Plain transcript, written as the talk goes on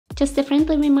Just a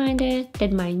friendly reminder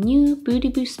that my new Booty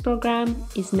Boost program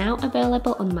is now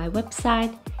available on my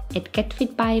website at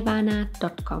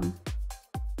getfitbyivana.com.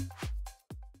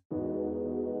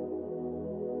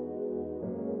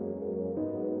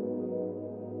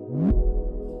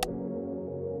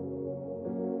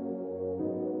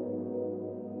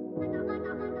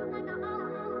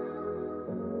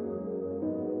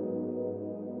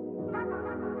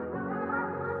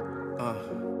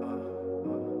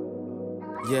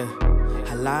 Yeah,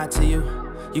 I lied to you,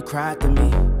 you cried to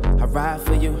me. I ride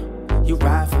for you, you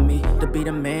ride for me. To be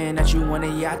the man that you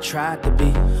wanted, yeah, I tried to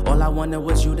be. All I wanted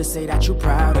was you to say that you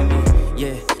proud of me.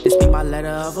 Yeah, this be my letter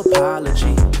of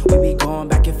apology. We be going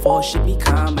back and forth, shit be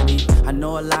comedy. I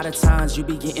know a lot of times you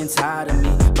be getting tired of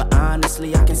me, but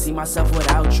honestly, I can see myself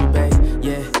without you, babe.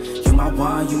 Yeah, you my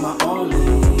one, you my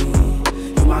only.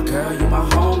 You my girl, you my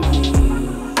homie.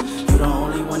 You the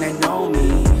only one that know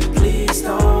me. Please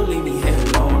don't leave me here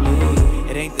lonely.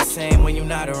 It ain't the same when you're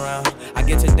not around. I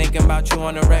get to thinking about you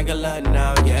on a regular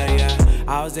now, yeah.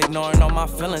 I was ignoring all my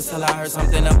feelings till I heard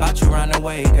something about you run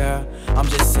away, girl. I'm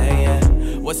just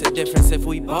saying, what's the difference if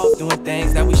we both doing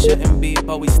things that we shouldn't be,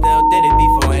 but we still did it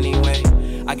before anyway?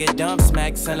 I get dumb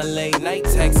smacks and a late night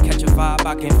text, catch a vibe,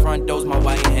 I can front those my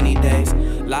white any days.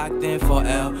 Locked in for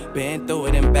L, been through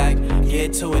it and back,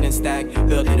 get to it and stack,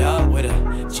 build it up with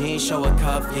a jeans, show a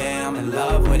cuff, yeah, I'm in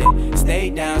love with it. Stay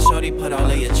down, shorty, put all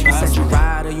of your trust. Said you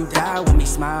ride or you die with me,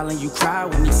 smiling, you cry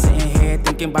with me, sitting here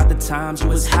thinking about the times you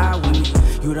was high with me.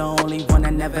 You the only one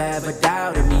that never ever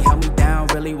doubted me, held me down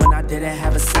really when I didn't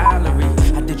have a salary.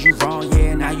 I did you wrong,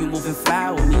 yeah, now you moving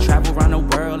fly with me. Travel around the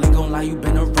world, ain't gon' lie, you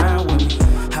been around with me.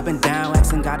 I've been down,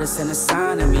 asking God to send a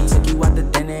sign to me. Took you out to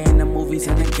dinner in the movies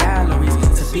and the galleries.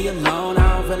 To be alone,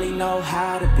 I don't really know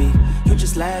how to be. You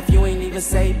just laugh, you ain't even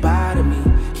say bye to me.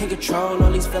 Can't control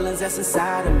all these feelings that's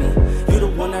inside of me. You the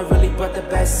one that really brought the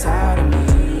best side of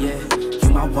me. Yeah, you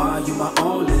my one, you my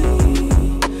only.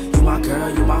 You my girl,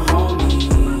 you my homie.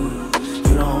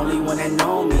 You the only one that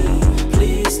know me.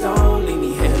 Please don't leave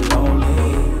me here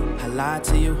lonely. I lied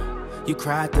to you, you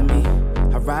cried to me.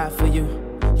 I ride for you,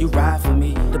 you ride for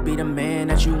me. To be the man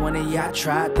that you wanted, yeah, I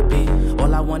tried to be.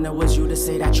 All I wanted was you to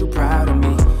say that you proud of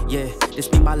me. Yeah, this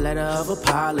be my letter of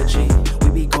apology.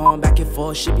 We be going back and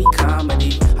forth, shit be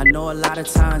comedy. I know a lot of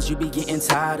times you be getting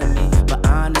tired of me, but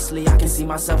honestly, I can see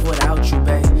myself without you,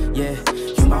 babe. Yeah,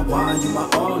 you my one, you my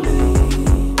only.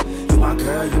 You my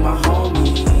girl, you my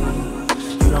homie.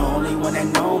 You the only one that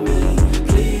know me.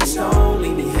 Please don't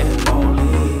leave me here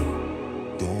lonely.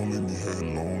 Don't leave me here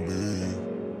lonely.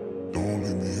 Don't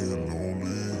leave me here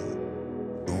lonely.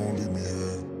 Don't leave me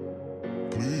here.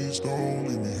 Please don't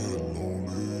leave me here lonely.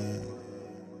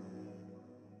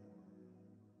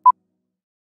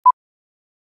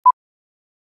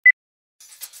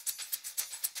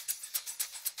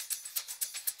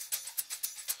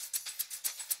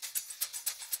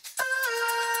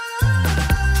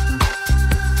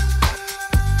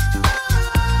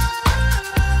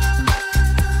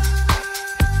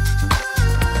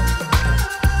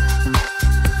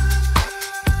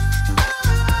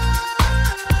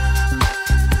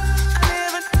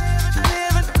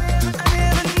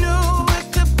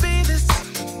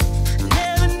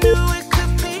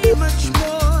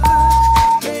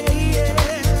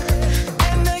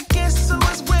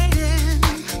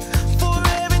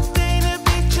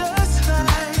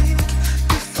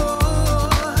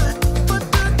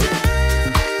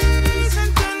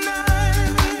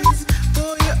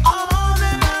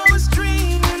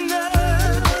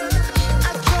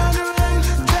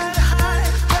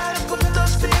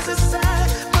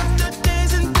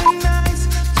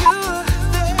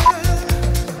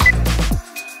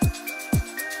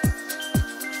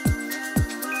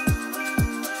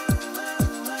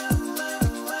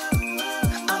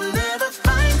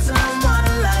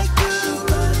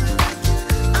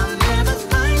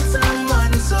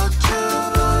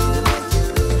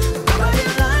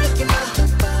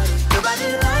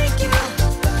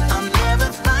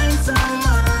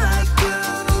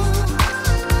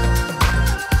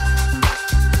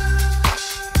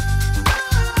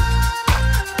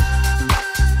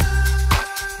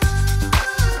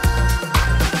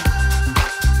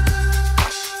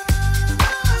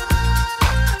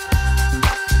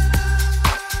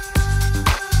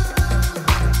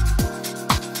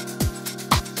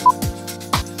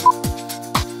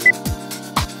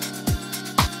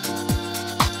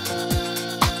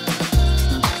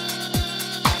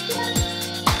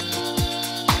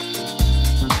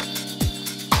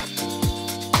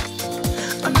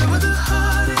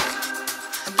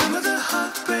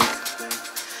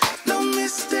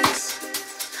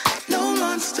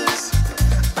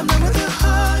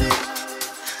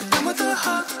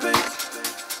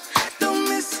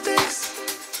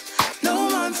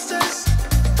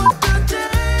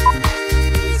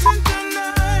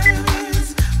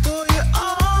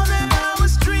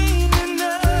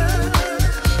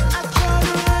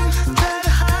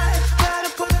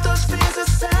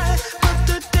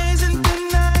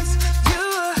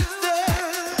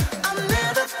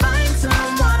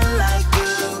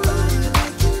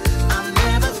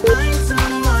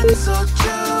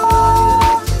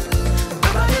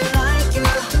 Nobody like you,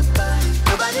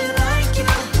 nobody like you.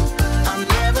 I'll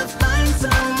never find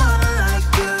someone like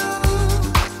you.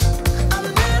 I'll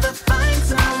never find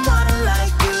someone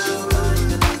like you.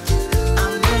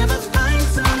 I'll never find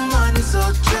someone so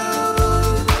true.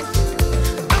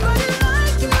 Nobody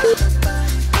like you,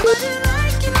 nobody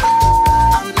like you.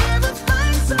 I'll never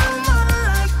find someone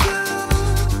like you.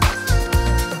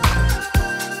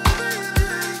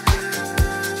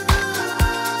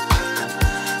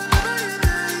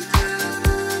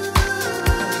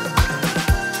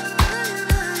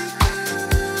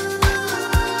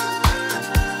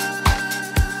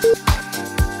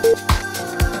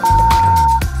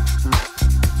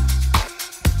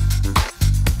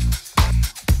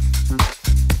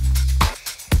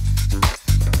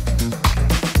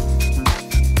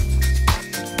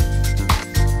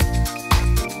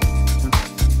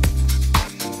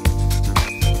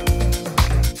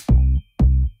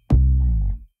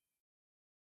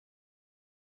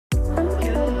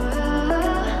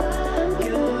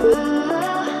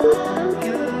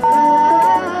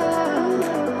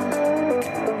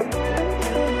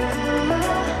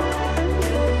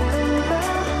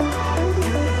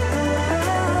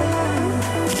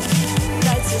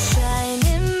 Lights are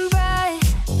shining bright.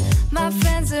 My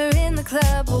friends are in the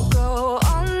club, we'll go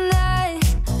all night.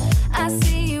 I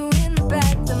see you in the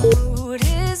back, the mood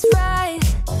is right.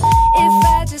 If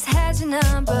I just had your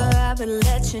number, I would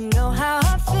let you know how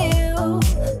I feel.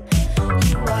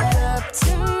 You walk up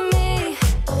to me,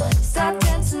 start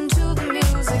dancing to the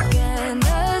music and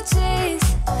the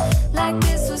chase. Like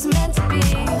this was meant to be.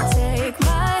 Take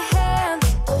my hand,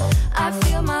 I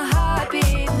feel my heart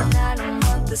beat, and I don't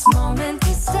want this moment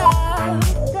to stop.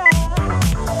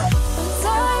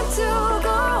 Time to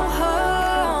go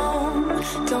home.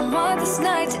 Don't want this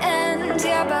night to end.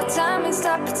 Yeah, about time we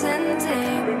stop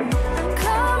pretending.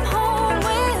 Come home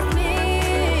with me.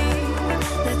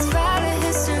 Let's write a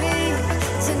history.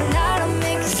 Tonight I'll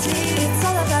make you see. It's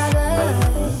all about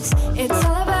us. It's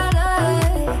all about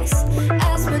us.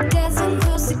 As we're dancing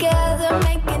close together,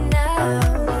 making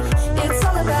out. It's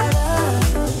all about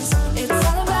us. It's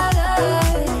all about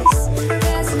us.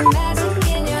 There's some magic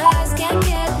in your eyes, can't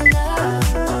get enough.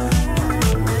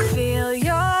 Feel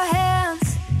your hands,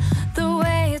 the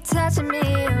way you're touching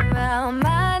me around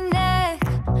my neck.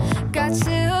 Got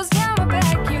chills down my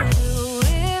back, you do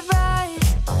it right.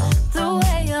 The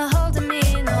way you're holding me,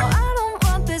 no, I don't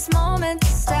want this moment to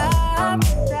stop.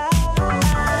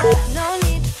 No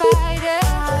need to fight it,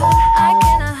 I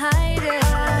cannot hide it.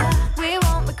 We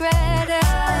won't regret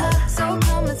it, so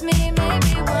come with me,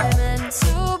 maybe we're meant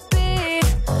to be.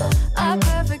 A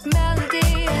perfect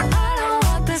melody, and I don't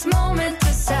want this moment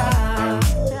to stop.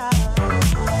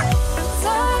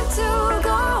 Time to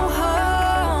go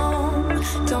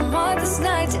home. Don't want this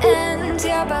night to end.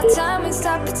 Yeah, about time we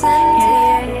stop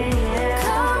pretending.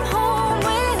 Come home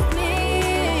with me.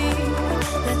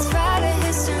 Let's write a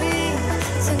history.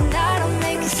 Tonight I'll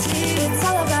make you see. It's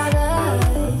all about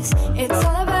us. It's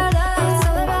all about us. It's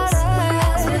all about us.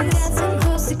 As we're dancing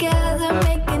close together,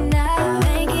 making out.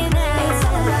 It's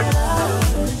all about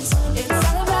us. It's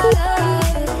all about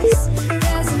us.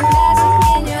 There's some magic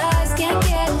in your eyes, can't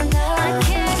get enough. I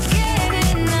can't get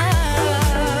enough.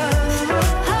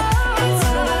 Oh, it's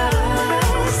all about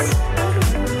us.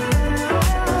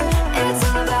 It's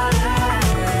all about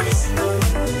us.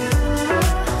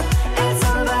 It's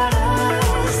all about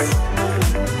us.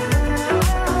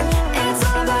 It's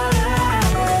all about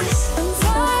us.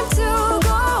 Time to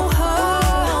go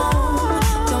home.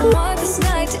 Don't want this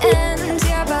night to end.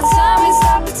 Yeah, about time we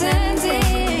stop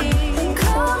pretending.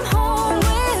 Come home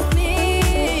with me.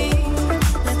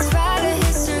 Let's write a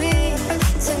history.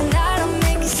 Tonight I'll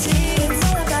make you see. It's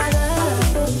all about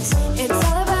us. It's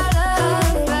all about us.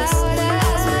 As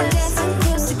we're dancing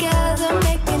close together,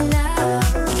 making out.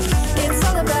 It's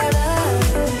all about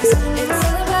us. It's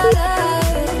all about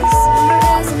us.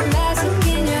 There's some magic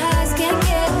in your eyes, can't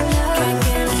get enough. Can't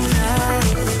get enough.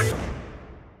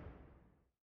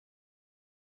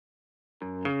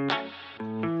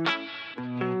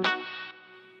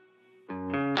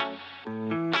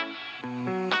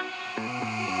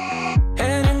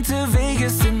 Heading to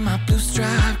Vegas in my blue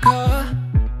striped car.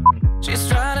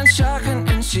 She's riding shotgun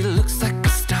and she looks like a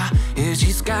star. Yeah,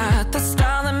 she's got the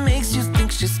style that makes you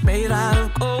think she's made out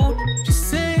of gold. She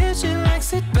says she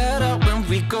likes it better when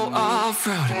we go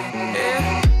off-road.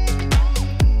 Yeah.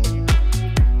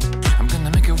 I'm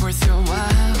gonna make it worth your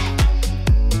while.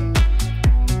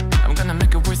 I'm gonna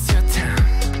make it worth your time.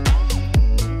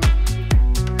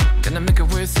 Gonna make it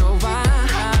worth your while.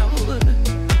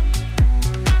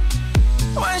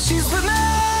 When she's with me,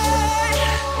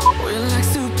 we're like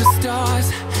super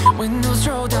Windows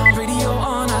roll down, radio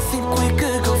on. I think we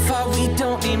could go far. We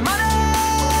don't need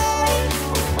money.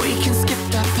 We can skip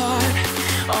that part.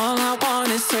 All I want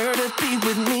is her to be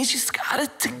with me. She's got a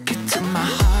ticket to my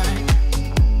heart.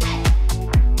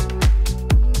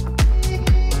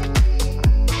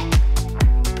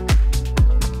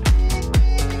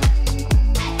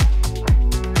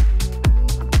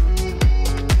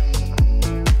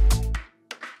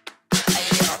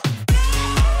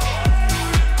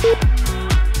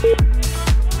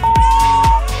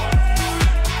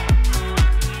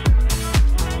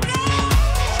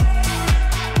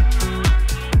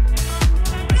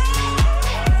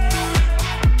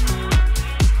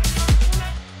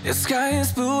 The sky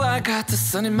is blue, I got the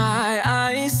sun in my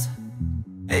eyes.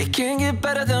 It can't get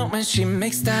better than when she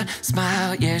makes that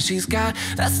smile. Yeah, she's got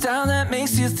that style that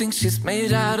makes you think she's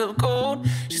made out of gold.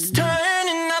 She's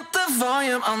turning up the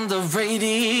volume on the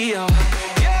radio.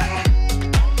 Yeah.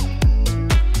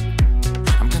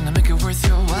 I'm gonna make it worth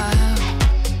your while.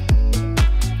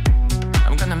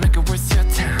 I'm gonna make it worth your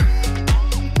time.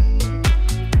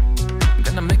 I'm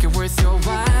gonna make it worth your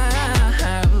while.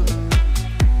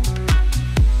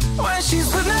 When she's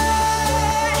with me,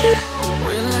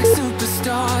 we're like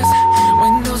superstars.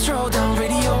 Windows roll down,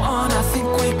 radio on. I think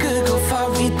we could go far.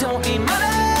 We don't need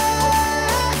money.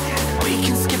 We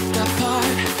can skip that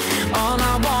part. All I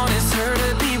want is her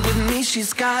to be with me.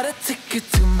 She's got a ticket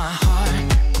to my heart.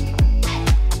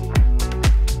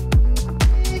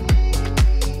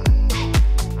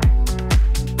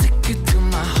 Ticket to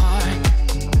my heart.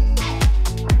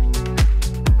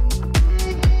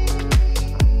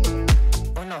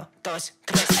 Uno, dos,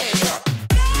 tres, hey, yo.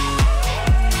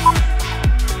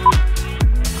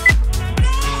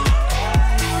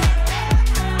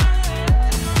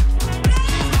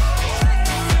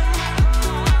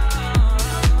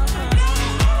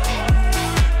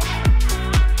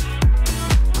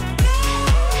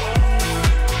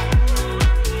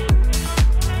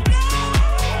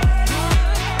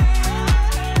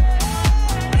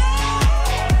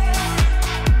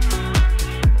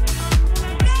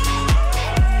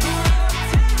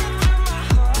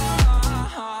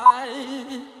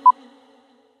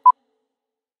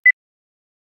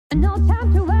 No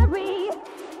time to worry.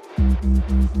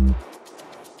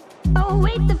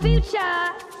 Await the future.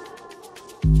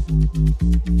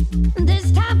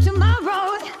 This time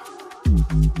tomorrow.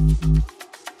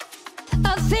 A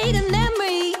fading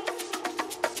memory.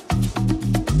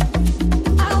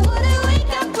 I wouldn't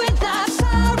wake up without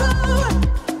sorrow.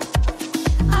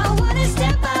 I wanna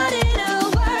step out in a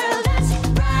world that's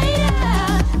brighter.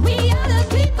 We are the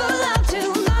people of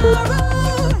tomorrow.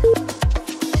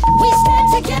 We stand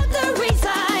together, raise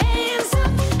our hands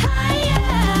up higher,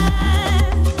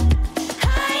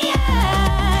 higher,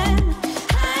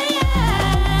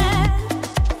 higher.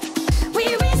 We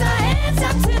raise our hands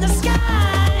up to the sky.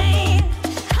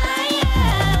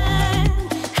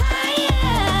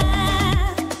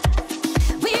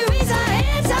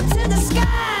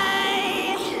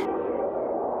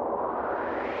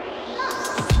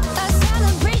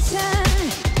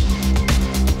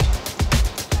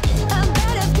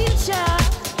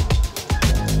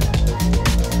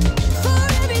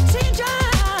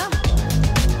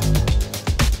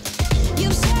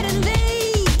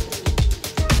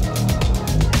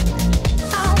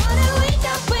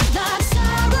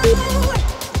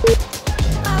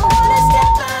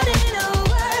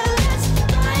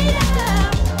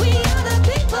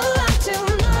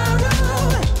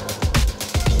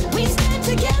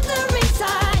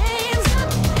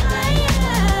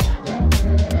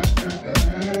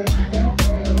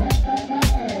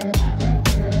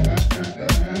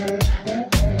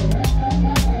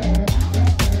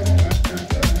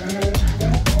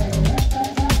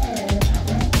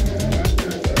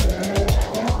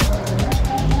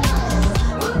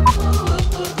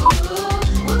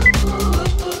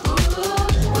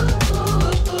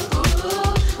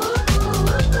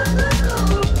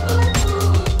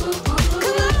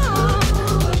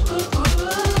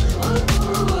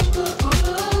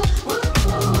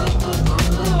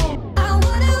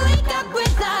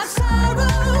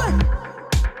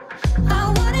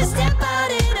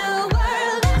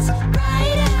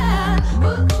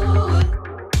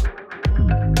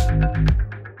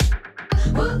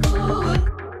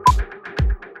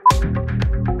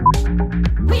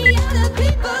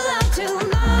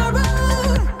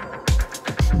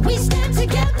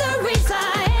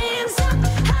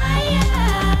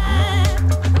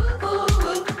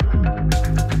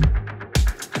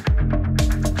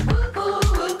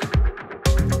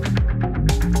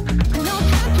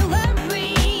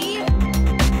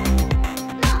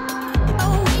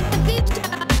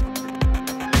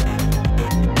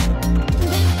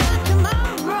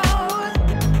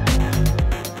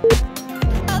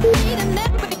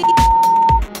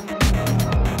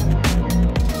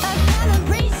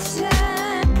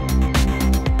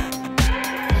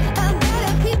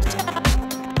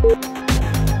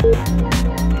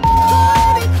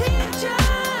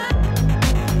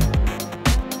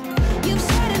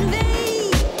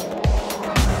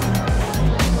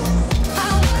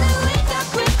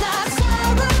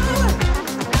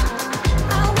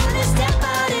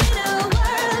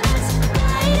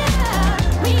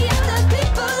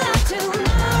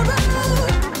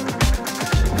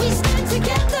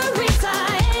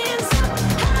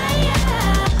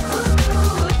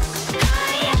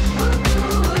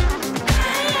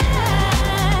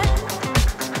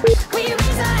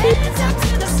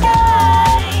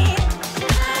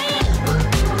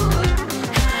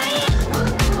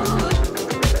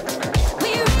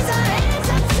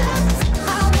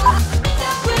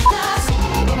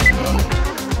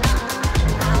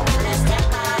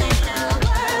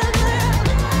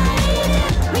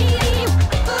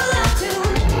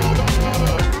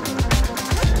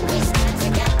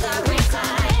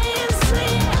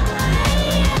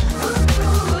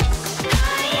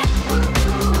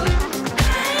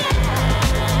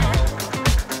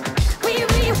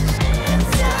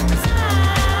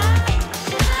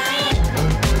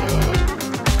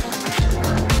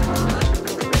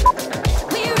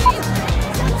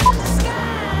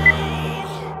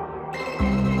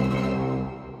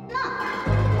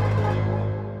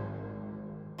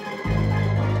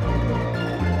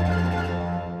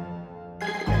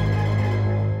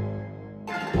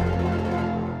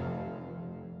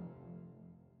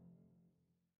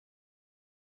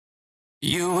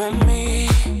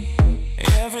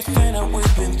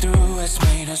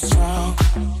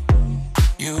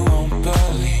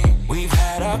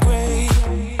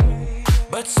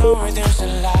 somewhere there's a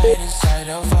light inside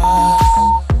of us.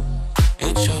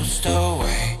 It chose the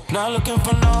way. Not looking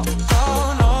for no,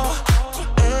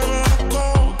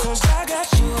 cause I got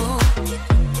you.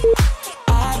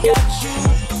 I got you.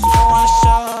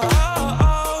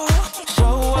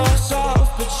 Show us off,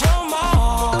 but you're my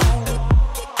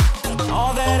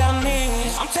all that I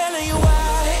need. I'm telling you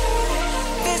why.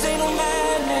 This ain't no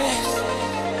madness.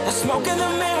 The smoke in the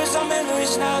mirrors are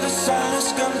memories. Now the sun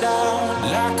has come down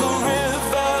like a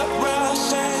river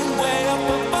rushing way up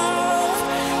above.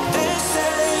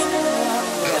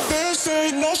 This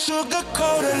ain't no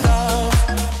sugar-coated love.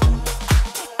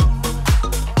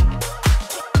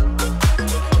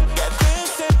 Yeah,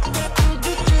 this ain't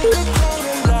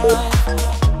sugar-coated love.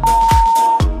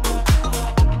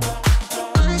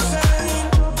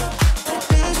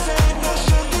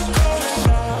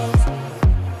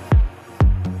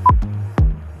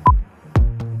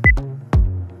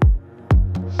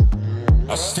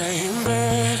 I stay in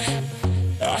bed,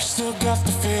 I still got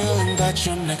the feeling that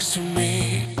you're next to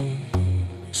me,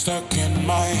 stuck in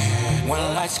my head. When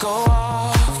lights go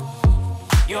off,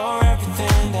 you're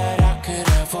everything that I could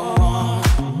ever want.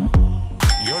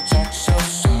 Your touch so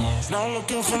soft, not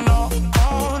looking for no,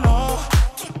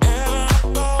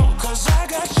 heaven go, cause I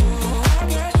got you,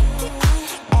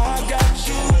 I got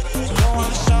you. No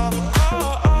one stop,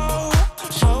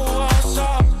 show us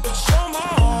up, show my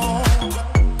own.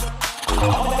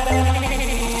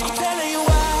 I'm telling you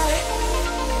why.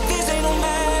 This ain't no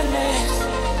madness.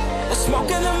 The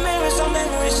smoke in the mirrors are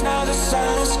memories. Now the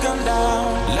sun has come down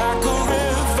like a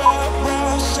river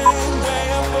rushing way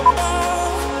up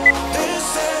above.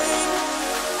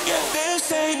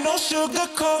 This ain't no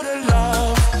sugar-coated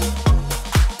love.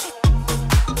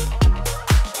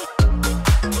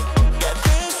 Yeah,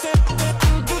 this ain't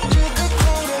sugar-coated love.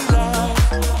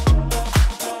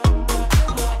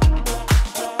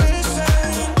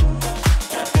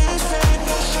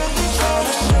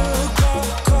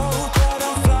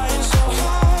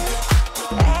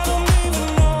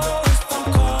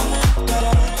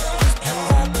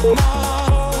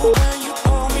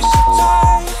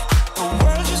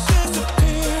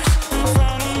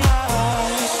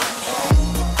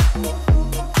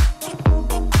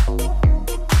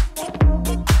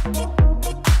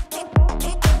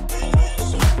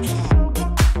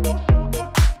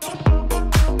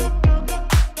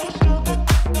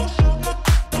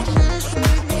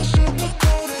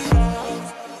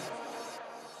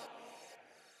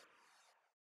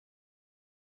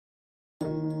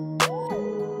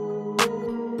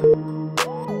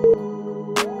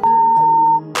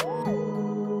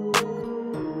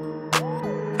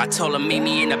 I told her meet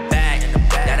me in the back.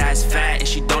 That ass fat and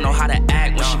she don't know how to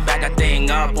act. When she back that thing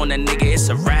up on the nigga, it's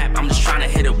a rap. I'm just tryna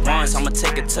hit it once, I'ma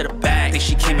take it to the back. Think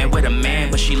she came in with a man,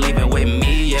 but she leaving with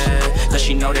me, yeah. Cause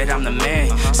she know that I'm the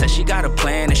man. Said she got a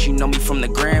plan and she know me from the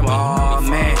gram. Oh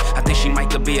man, I think she might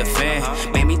could be a fan.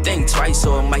 Made me think twice,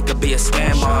 so it might could be a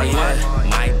scam. Oh yeah,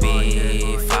 might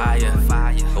be fire.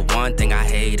 But one thing I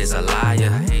hate is a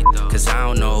liar. Cause I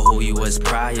don't know who you was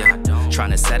prior.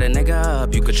 Tryna set a nigga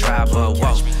up, you could try, but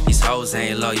whoa, these hoes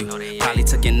ain't loyal. Probably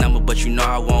took your number, but you know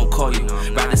I won't call you.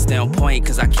 Rather stay on point,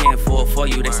 cause I can't fall for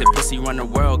you. They say pussy run the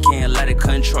world, can't let it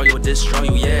control you or destroy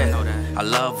you, yeah. I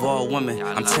love all women,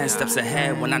 I'm 10 steps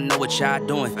ahead when I know what y'all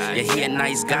doing. Yeah, he a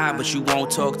nice guy, but you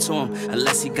won't talk to him.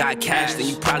 Unless he got cash, then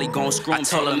you probably gon' screw him. I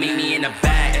told her meet me in the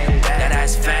back. That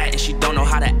ass fat and she don't know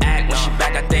how to act. When she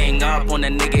back that thing up on the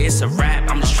nigga, it's a rap.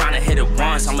 I'm just tryna hit it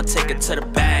once, I'ma take it to the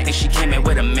back. Think she came in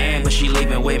with a man, but she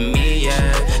leaving with me,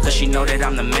 yeah. Cause she know that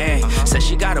I'm the man. Said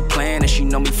she got a plan and she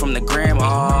know me from the gram.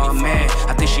 Oh man,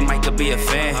 I think she might could be a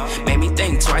fan. Made me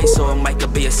think twice, so it might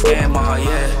could be a scam. Oh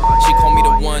yeah. She called me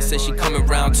the one, said she coming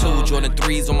round 2. Jordan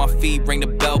 3s on my feet, ring the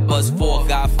bell, buzz 4.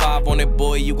 Got 5 on it,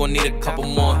 boy, you gon' need a couple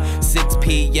more. 6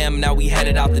 p.m., now we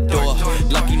headed out the door.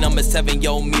 Lucky number 7,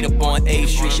 yo, meet up on A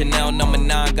Street. Chanel number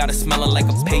 9, got her smelling like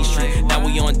a pastry. Now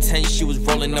we on 10, she was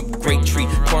rolling up a great tree.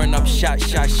 Pouring up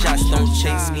shots, don't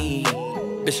chase me.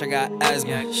 Bitch, I got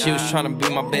asthma. She was tryna be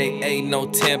my babe, ain't no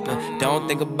temper. Don't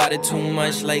think about it too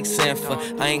much like Sanford.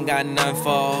 I ain't got nothing for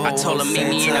a whole I told her meet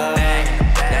me in the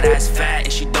back. That ass fat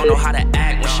and she don't know how to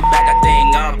act. When she back that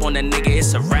thing up on the nigga,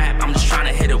 it's a rap. I'm just tryna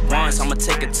hit it once, I'ma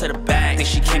take it to the back. Think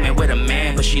she came in with a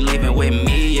man, but she leaving with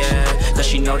me, yeah. Cause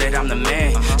she know that I'm the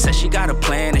man. Said she got a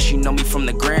plan and she know me from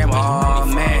the gram. Oh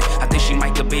man, I think she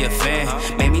might could be a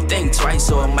fan. Made me think twice,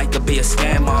 so it might could be a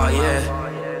scam. Oh yeah.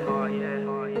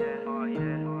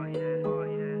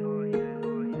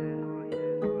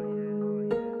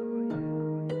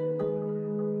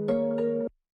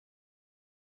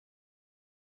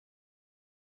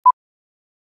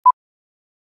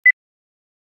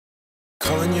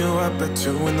 calling you up at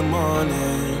 2 in the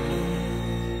morning,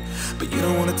 but you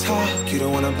don't wanna talk, you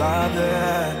don't wanna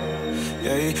bother.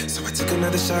 Yeah, so I take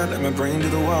another shot, let my brain do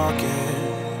the walking.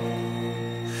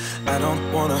 I don't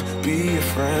wanna be your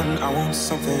friend, I want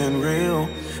something real.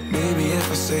 Maybe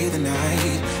if I stay the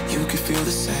night, you could feel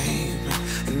the same.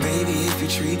 And maybe if you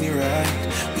treat me right,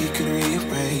 we could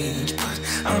rearrange. But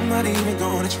I'm not even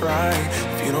gonna try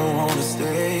if you don't wanna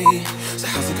stay. So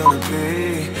how's it gonna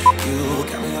be? You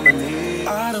got me on my knees.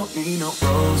 I don't need no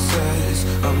roses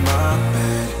on my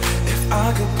bed. If I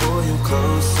could pull you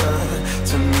closer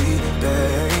to me,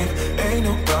 babe, ain't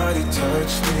nobody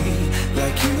touch me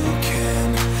like you can.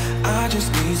 I just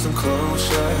need some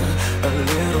closure, a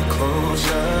little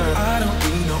closure. I don't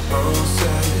need no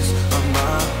roses on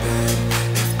my bed.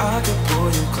 If I could pull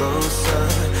you closer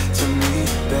to me,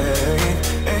 babe,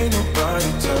 ain't nobody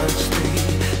touch me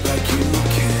like you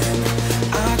can.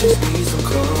 I just need some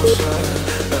closure,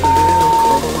 a little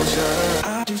closure.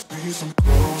 I just need some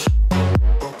closure.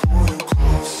 I'll pull you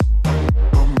close,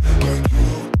 like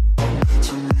you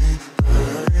to me,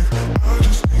 babe. I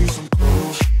just need some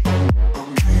closure.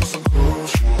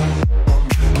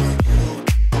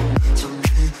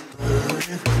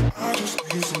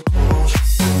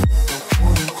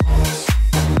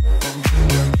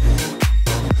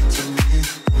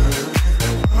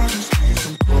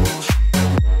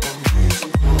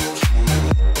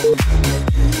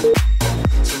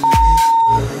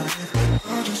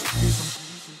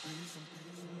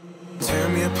 Tear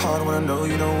me apart when I know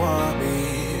you don't want me,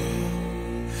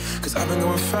 'cause I've been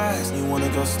going fast and you wanna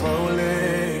go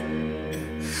slowly.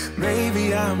 Maybe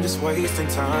I'm just wasting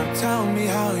time, tell me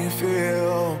how you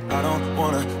feel. I don't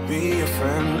wanna be your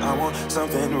friend, I want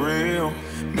something real.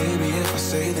 Maybe if I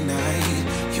stay the night,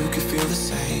 you could feel the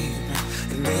same.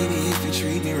 And maybe if you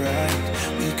treat me right,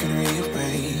 we can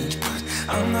rearrange. But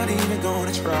I'm not even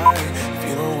gonna try if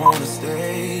you don't wanna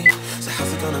stay. So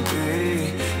how's it gonna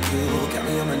be? You got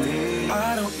me on my knees.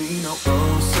 I don't need no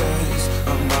roses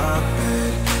on my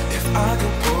bed. If I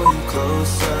could pull you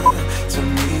closer to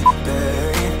me,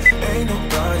 babe, ain't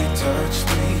nobody touch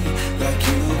me like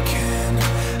you can.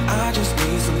 I just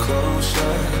need some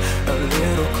closure, a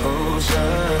little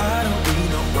closure. I don't need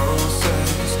no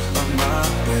roses on my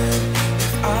bed.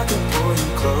 If I could pull you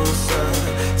closer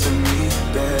to me,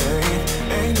 babe,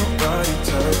 ain't nobody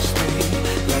touch me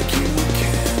like you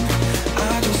can.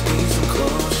 I just need some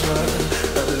closure,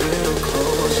 a little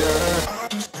closure. I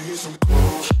just need some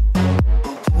closure.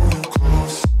 I'll pull you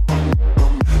close,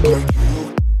 like you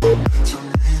to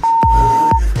me,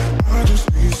 babe. I just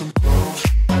need some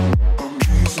closure. I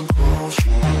need some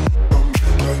closure,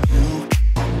 like you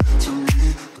to me,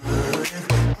 babe.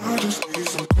 I just need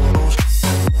some closure.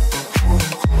 I'll pull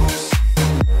you close,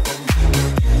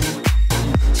 like you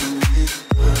to me,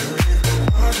 babe.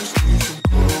 I just need some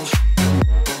closure.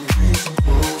 I need some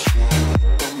closure,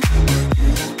 like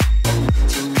you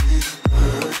to me,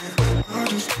 babe. I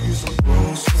just need some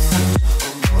closure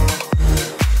on my bed.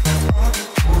 If I could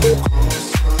pull you closer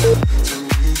to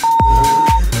me, babe,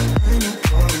 ain't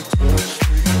nobody touch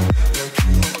me like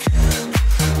you can.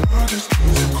 I just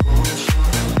need some closure,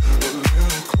 a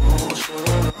little closure.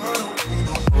 I don't need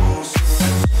no roses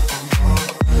on my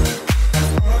bed. If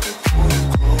I could pull you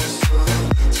closer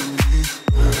to me,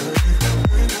 babe,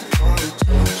 ain't nobody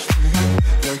touch me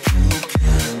like you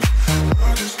can.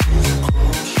 I just need some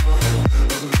closure,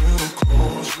 a little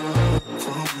closure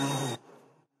from you.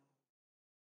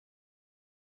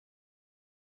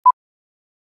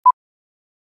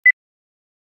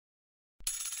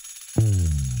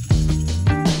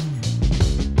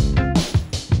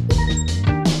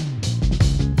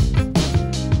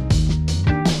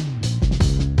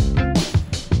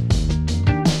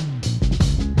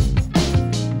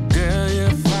 Girl,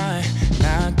 you're fine,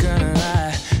 not gonna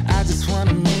lie. I just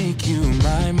wanna make you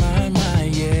my,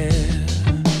 yeah.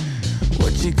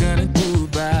 What you gonna do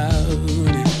about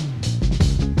it?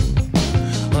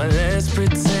 Or let's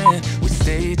pretend we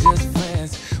stay just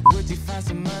friends. Would you find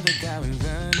some other guy when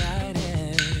the night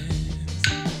ends?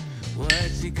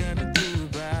 What you gonna do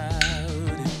about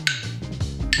it?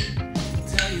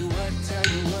 Tell you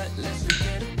what, let's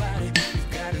forget about it.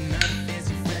 You've got enough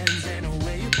fancy friends, ain't no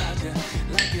way about you.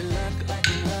 Like your luck,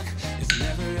 it's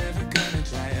never ever gonna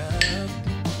dry up.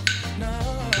 No,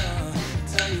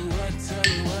 tell you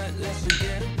what, let's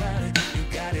forget about it. You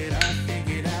got it all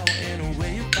figured out, ain't no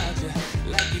way about you.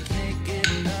 Like you can't get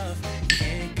enough,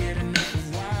 can't get enough.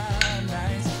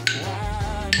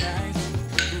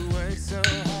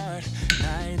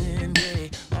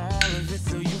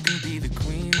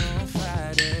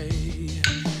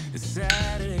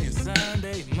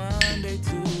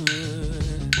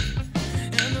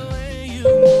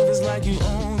 like you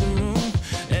own the room.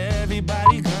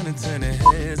 Everybody gonna turn their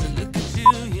heads and look at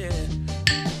you, yeah.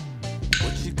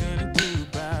 What you gonna do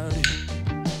about it?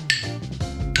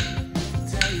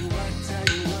 Tell you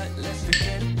what, let's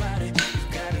forget about it.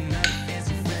 You've got enough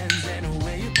fancy friends and a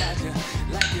way about you.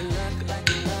 Like your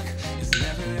luck, it's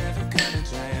never ever gonna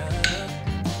dry up.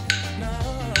 No,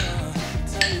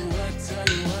 tell you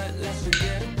what, let's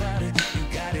forget about it. You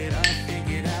got it all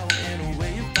figured out in a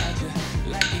way about you.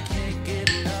 Like you can't get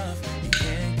enough,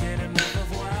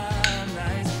 of wild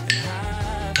nights and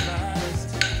high flies.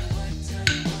 Tell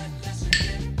you what, let's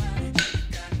forget about it. You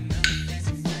got enough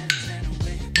fancy friends and a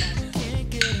way about you. Can't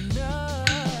get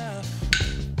enough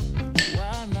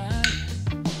wild nights.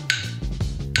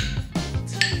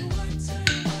 Tell you what,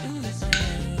 let's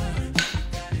forget about it.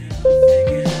 You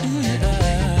got it all figured out.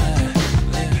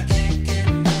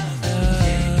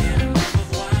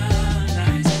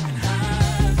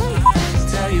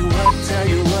 Tell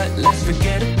you what, let's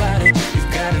forget about it.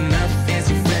 You've got enough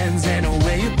fancy friends and a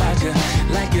way about you.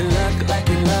 Like your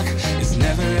luck, it's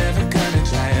never ever gonna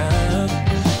dry up.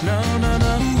 No.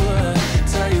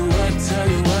 Tell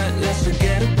you what, let's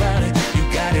forget about it. You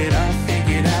got it all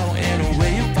figured out in a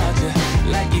way about you.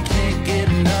 Like you can't get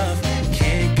enough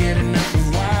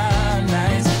of wild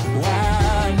nights.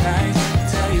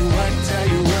 Tell you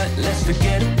what, let's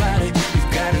forget about it.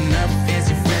 You've got enough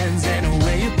fancy friends and a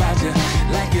way about you.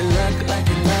 Like your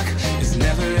luck, it's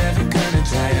never ever gonna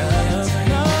dry up.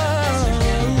 No.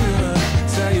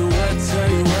 Tell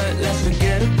you what, let's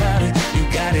forget about it. You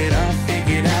got it all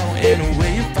figured out in a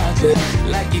way about you.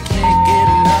 Like you can't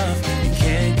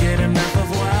get enough of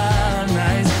wild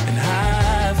nights and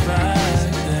high fives.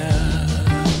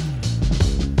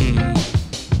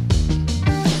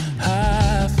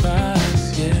 High fives,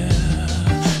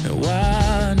 yeah. And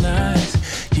wild nights,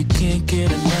 you can't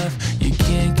get enough.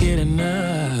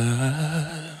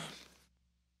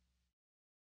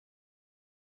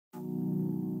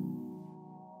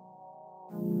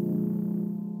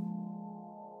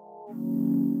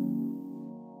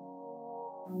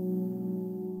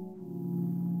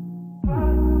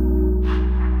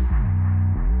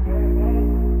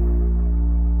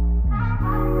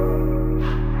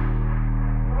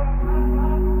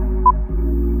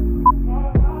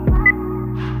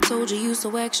 Told you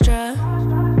so extra,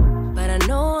 but I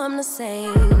know I'm the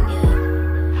same,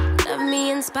 yeah. Love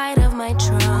me in spite of my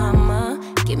trauma.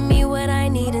 Give me what I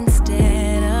need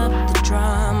instead of the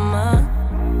drama.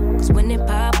 Cause when it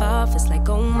pop off, it's like,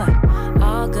 oh my.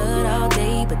 All good all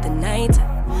day, but the night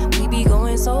we be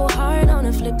going so hard on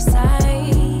the flip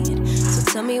side. So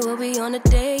tell me what we on a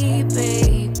day,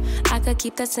 babe. I could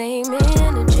keep that same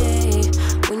energy.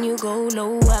 When you go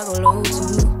low, I go low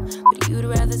too. But you'd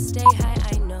rather stay high,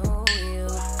 I know you.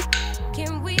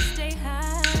 Can we stay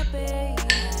high, babe?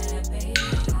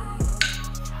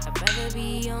 I'd rather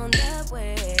be on that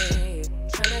wave.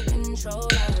 Trying to control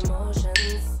our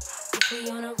emotions. If we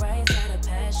on the right side of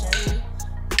passion,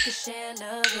 we could share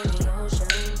love in the ocean.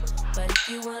 But if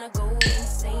you wanna go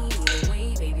insane either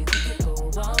way, baby, we could go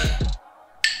all night.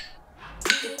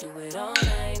 We could do it all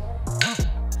night.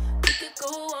 We could go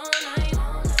all night,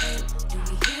 all night. Do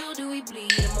we heal, do we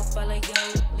bleed? I'ma follow your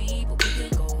lead, but we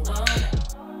could go all night.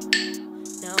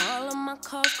 Now all of my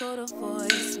calls go to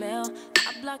voicemail.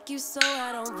 I block you so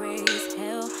I don't raise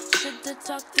hell. Should've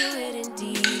talked through it in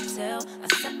detail. Our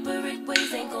separate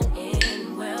ways ain't gon'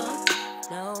 end well,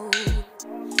 no.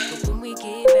 But when we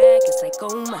get back, it's like,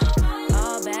 oh my.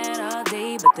 All bad all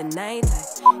day, but the night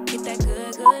I get that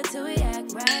good till we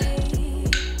act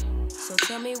right. So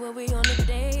tell me what we on the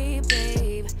day,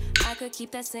 babe. I could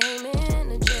keep that same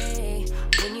energy.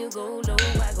 When you go low,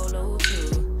 I go low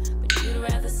too. But you'd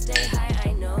rather stay high,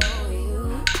 I know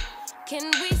you.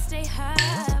 Can we stay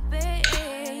high, babe?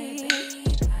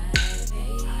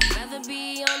 I'd rather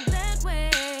be on that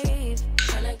wave.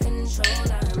 Tryna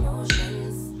control our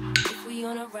emotions. If we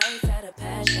on the right side of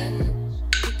passion,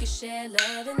 we could share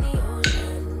love in the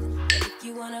ocean. But if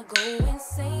you wanna go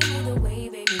insane either way,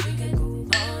 baby, we could go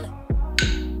all night.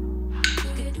 We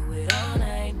could do it all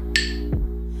night.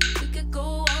 We could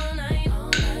go all night, all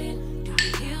night. Do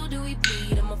we heal, do we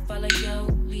bleed? I'ma follow your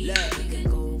lead. We could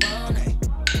go all night.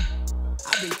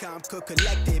 I've been calm, cool,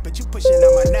 collected, but you pushing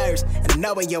on my nerves. And I'm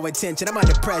knowing your intention, I'm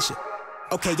under pressure.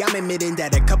 Okay, I'm admitting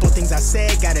that a couple things I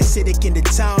said got acidic in the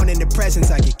tone. In the presence,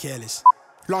 I get careless.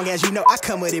 Long as you know I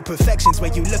come with imperfections.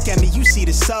 When you look at me, you see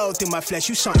the soul through my flesh.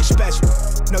 You something special.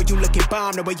 Know you looking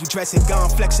bomb, the way you dress it, gone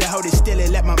flex it, hold it still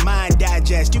and let my mind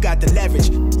digest. You got the leverage,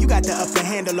 you got the upper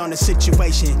handle on the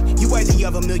situation. You worthy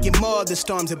of 1,000,000 more of the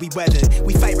storms that we weathered.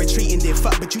 We fight retreating, then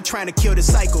fuck, but you trying to kill the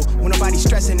cycle. When nobody's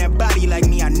stressing that body like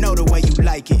me, I know the way you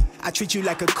like it. I treat you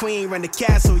like a queen, run the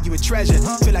castle, you a treasure.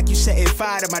 Feel like you setting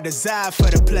fire to my desire for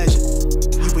the pleasure.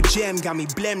 You a gem, got me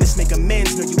blem, let's make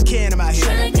amends. No, you can, I'm out here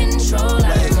trying to control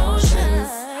our emotions.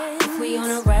 If we on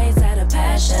the right side of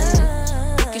passion,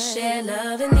 we can share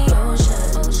love in the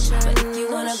ocean. But if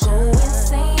you wanna go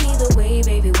insane either way,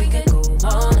 baby, we could go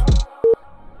on.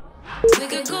 We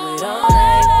could go all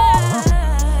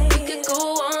night. We could go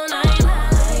all night.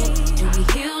 Do we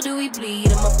heal, do we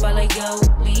bleed? I'ma follow your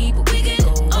lead, but we could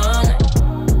go all night.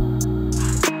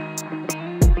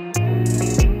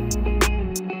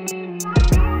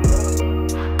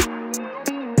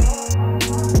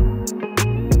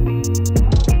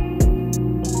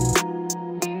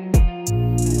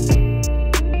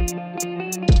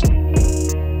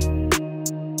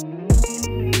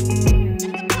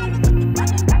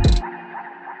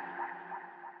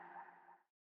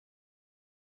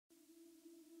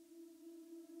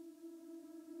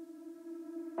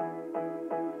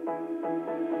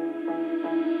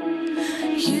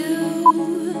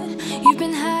 You've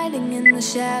been hiding in the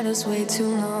shadows way too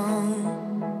long.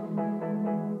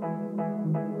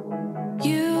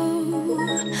 You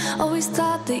always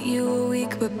thought that you were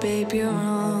weak, but babe, you're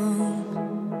wrong.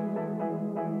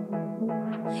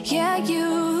 Yeah,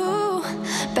 you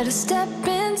better step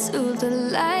into the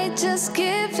light, just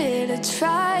give it a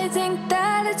try. Think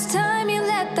that it's time you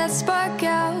let that spark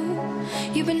out.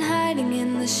 You've been hiding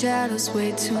in the shadows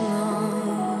way too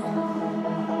long.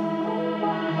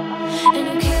 And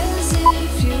who cares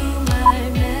if you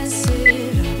might mess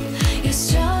it up? You're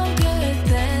stronger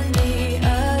than the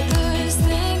others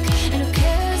think. And who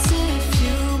cares if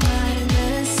you might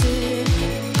mess it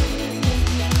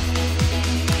up?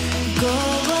 Go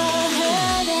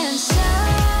ahead and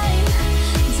shine,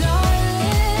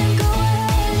 darling. Go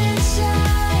ahead and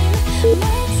shine,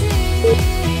 my dear.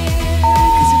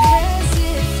 'Cause who cares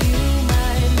if you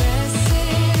might mess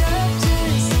it up?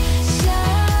 Just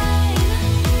shine.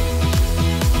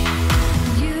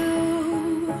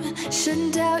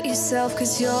 Shouldn't doubt yourself,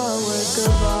 'cause you're a work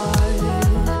of art.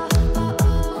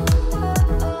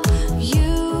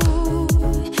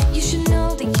 You should know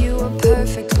that you are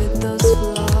perfect with those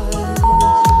flaws.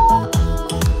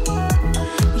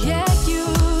 Yeah, you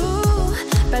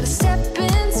better step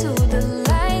into the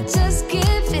light, just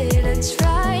give it a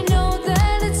try. Know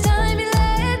that it's time you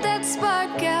let that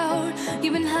spark out.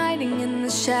 You've been hiding in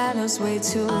the shadows way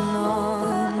too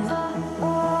long.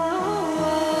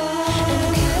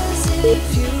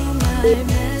 If you might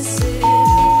mess it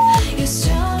up, you're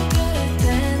stronger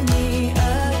than the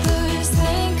others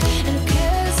think. And who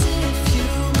cares if you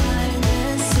might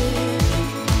mess it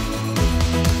up?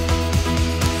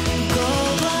 Go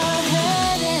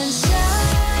ahead and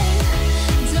shine,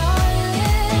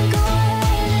 darling. Go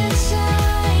ahead and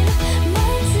shine,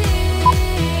 my dear.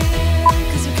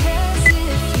 'Cause who cares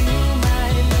if you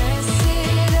might mess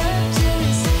it up?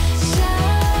 Just shine.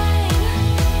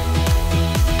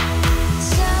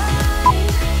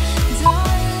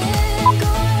 Darling,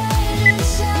 go ahead and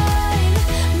shine,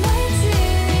 my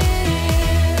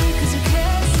dear. 'Cause who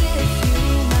cares if you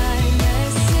might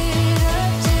mess it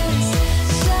up? Just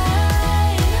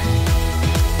shine.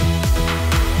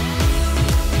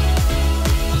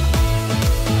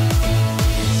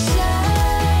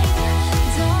 Shine,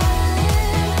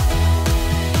 darling.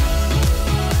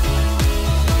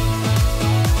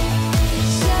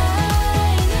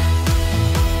 Shine.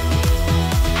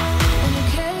 And who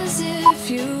cares if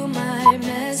you might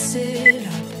mess it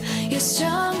up? You're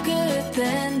stronger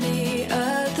than the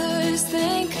others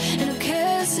think. And who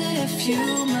cares if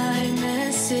you might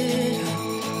mess it up?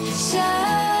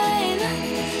 Shine,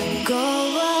 go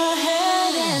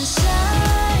ahead and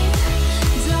shine,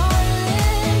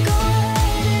 darling. Go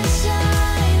ahead and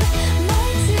shine, my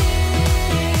dear.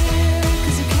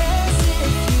 'Cause who cares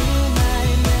if you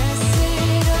might mess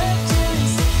it up?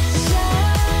 Just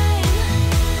shine.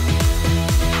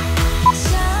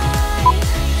 Shine,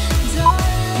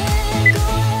 darling. Go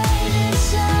ahead and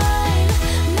shine,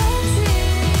 my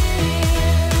dear.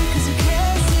 'Cause who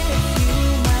cares if you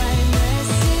might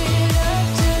mess it up?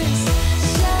 Just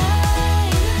shine.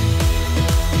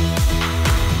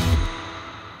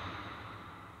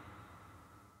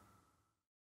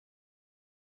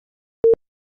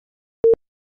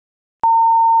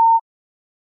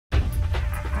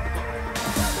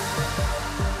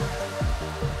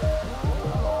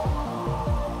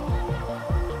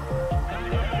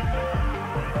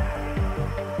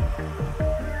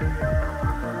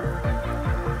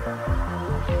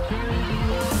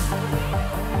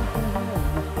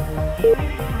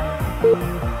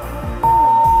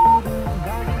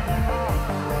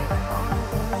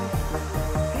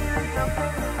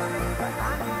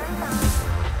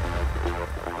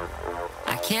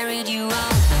 carried you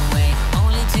all the way,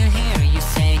 only to hear you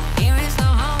say, here is no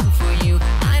home for you.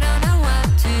 I don't know what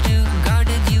to do,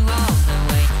 guarded you all the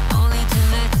way, only to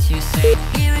let you say,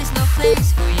 here is no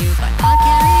place for you.